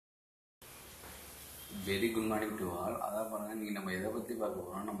Very good morning to all. அதான் பாருங்கள், இன்றைக்கி நம்ம எதை பற்றி பார்க்க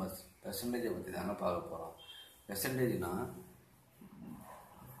போகிறோம், நம்ம பெர்சன்டேஜை பற்றி தாங்க பார்க்க போகிறோம். பெர்சன்டேஜ்னால்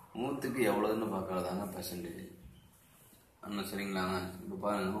 100க்கு எவ்வளோன்னு பார்க்கறதாங்க பெர்சன்டேஜ். ஆனால் சரிங்களாங்க. இப்போ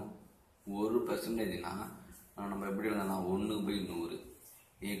பாருங்கள், 1% நம்ம எப்படி எழுதலாம், 1/100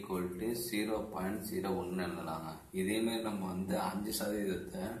 = 0.01 எழுதலாங்க. இதேமாரி நம்ம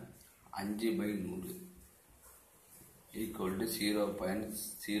 5% 5/100 =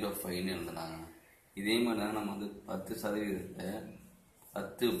 0.05 எழுதலாங்க. இதே மாதிரி தான் நம்ம 10%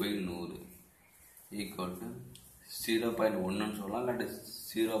 10/100 = 0.1 சொல்லலாம், இல்லாட்டி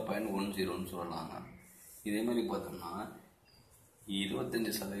 0.10 சொல்லலாங்க. இதே மாதிரி பார்த்தோம்னா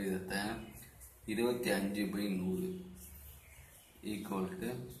 25% 25/100 =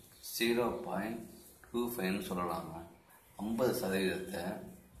 0.25 சொல்லலாங்க. 50%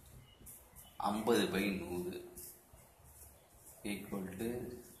 50/100 =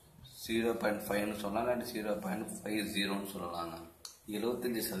 0.5 சொல்லலாம், இல்லாட்டி 0.50 சொல்லலாங்க.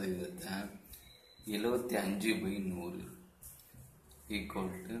 75% 75/100 =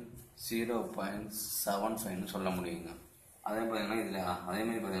 0.75 சொல்ல முடியுங்க. அதே பார்த்தீங்கன்னா இதில்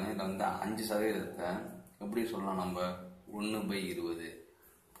 5% எப்படி சொல்லலாம், நம்ம 1/20,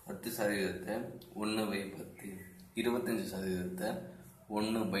 10% 1/10, 25%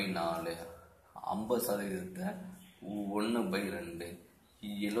 1/4, 50% 1/2,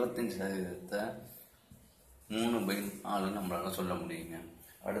 75% 3/4 நம்மளால சொல்ல முடியுங்க.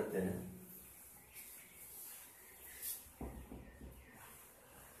 அடுத்து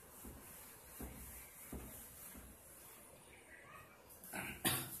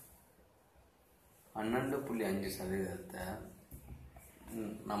பன்னெண்டு 5%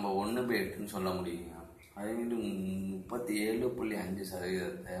 நம்ம 1/8 சொல்ல முடியுங்க. அதேமாரி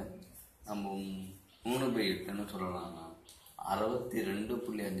 37.5% நம்ம 3/8 சொல்லலாங்க.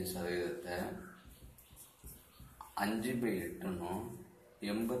 62.5% 5/8,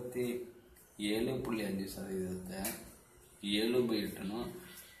 87.5% 7/8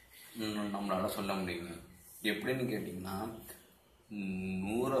 நம்மளால சொல்ல முடியுங்க. எப்படின்னு கேட்டிங்கன்னா,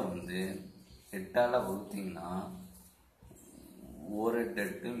 100 8ஆல் வகுத்தீங்கன்னா 1 8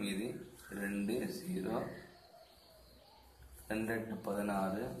 8 மீதி 2 0, 2 8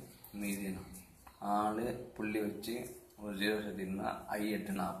 16 மீதி 4 புள்ளி வச்சு ஒரு 0 சேர்த்திங்கன்னா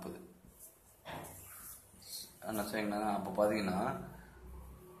 8 40. என்ன சரிங்கண்ணா. அப்போ பார்த்தீங்கன்னா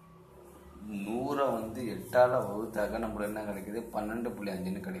 100 8ஆல் வகுத்தாக நம்மளுக்கு என்ன கிடைக்குது,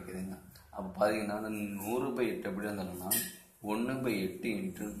 12.5 கிடைக்குதுங்க. அப்போ பார்த்தீங்கன்னா அந்த 100/8 எப்படி இருந்தாலும்னா 1/8 ×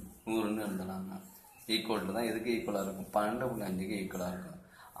 100 எழுதலாங்க. ஈக்குவல் தான் எதுக்கு ஈக்குவலாக இருக்கும், 12.5க்கு ஈக்குவலாக இருக்கும்.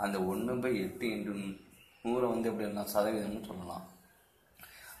 அந்த 1/8 × 100 எப்படி இருந்தால் சதவீதம்னு சொல்லலாம்.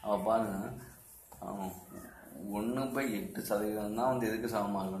 அப்போ பாருங்கள், 1/8% தான் எதுக்கு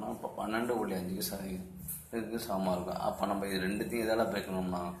சமமாக இருக்குன்னா, இப்போ 12.5க்கு இதுக்கு சமமாக இருக்கும். அப்போ நம்ம இது ரெண்டுத்தையும் எதால்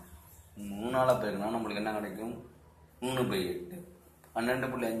பேக்கணும்னா 3ஆல் பேக்கணும். நம்மளுக்கு என்ன கிடைக்கும், 3/8.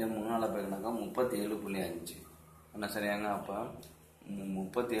 12.5 3ஆல் பேக்கினாக்கா 37.5. என்ன சரியாங்க. அப்போ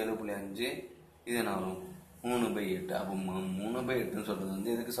 37.5 இது என்ன வரும், 3/8. அப்போ 3/8 சொல்கிறது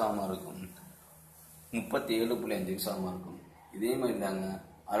எதுக்கு சமமாக இருக்கும், 37.5க்கு சமமாக இருக்கும். இதே மாதிரி தாங்க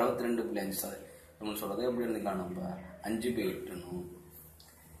 62.5 நம்ம சொல்கிறது எப்படி இருந்துக்கலாம், நம்ம 5/8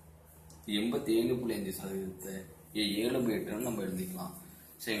 87.5% 7/8 நம்ம எழுதிக்கலாம்.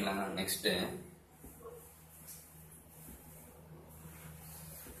 சரிங்களாங்க. நெக்ஸ்ட்டு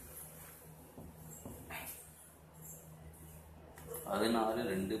 16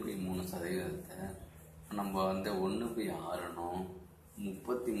 2/3% நம்ம 1/6,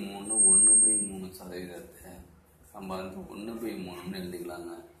 33 1/3% நம்ம 1/3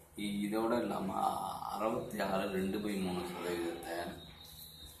 எழுதிக்கலாங்க. இதோடு இல்லாமல் 66 2/3%,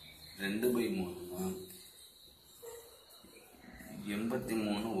 2/3,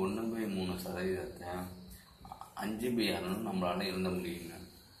 83 1/3%, 5/6 நம்மளால் எழுத முடியுங்க.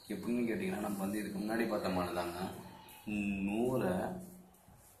 எப்படின்னு கேட்டிங்கன்னா, நம்ம இதுக்கு முன்னாடி பார்த்த மாதிரி தாங்க. 100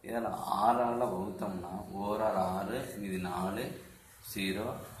 இதில் 6ஆல் வகுத்தோம்னா 1 6 மீதி 4 0,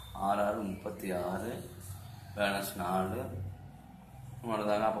 6 6 36 -4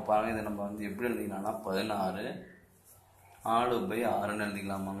 அவ்வளோதாங்க. அப்போ பாருங்கள், இதை நம்ம எப்படி எழுதிக்கலாம்னா 16 4/6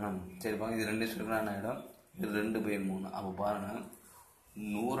 எழுதிக்கலாமாங்க. சரி பாருங்க, இது 2 சொல்கிறேன் என்ன ஆகிடும், இது 2/3. அப்போ பாருங்கள்,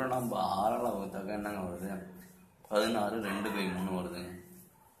 100 நம்ம 6ஆல் வகுத்தாக்கா என்னங்க வருது, 16 2/3 வருதுங்க.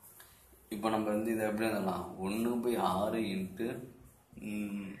 இப்போ நம்ம இதை எப்படி எழுதலாம், 1/6 ×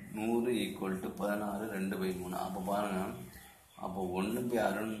 100 = 16 2/3. அப்போ பாருங்கள், அப்போ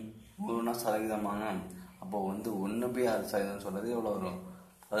 1/6 100னா சதவீதமாங்க. அப்போ 1/6% சொல்கிறது எவ்வளோ வரும்,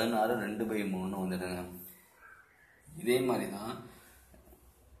 16 2/3 வந்துடுங்க. இதே மாதிரி தான்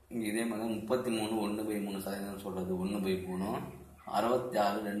இதே மாதிரி 33 1/3% சொல்கிறது 1/3,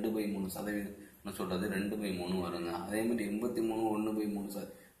 66 2/3% சொல்கிறது 2/3 வருங்க. அதே மாதிரி 83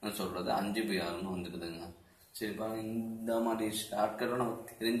 1/3% சொல்கிறது 5/6 வந்துடுதுங்க. சரிப்பா, இந்த மாதிரி ஷார்ட்கட்டை நம்ம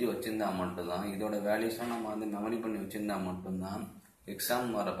தெரிஞ்சு வச்சுருந்தா மட்டும்தான், இதோட வேல்யூஸாக நம்ம மெமரி பண்ணி வச்சுருந்தா மட்டும்தான்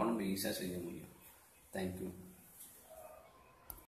எக்ஸாம் வரப்போ நம்ம ஈஸியாக செய்ய முடியும். தேங்க்யூ.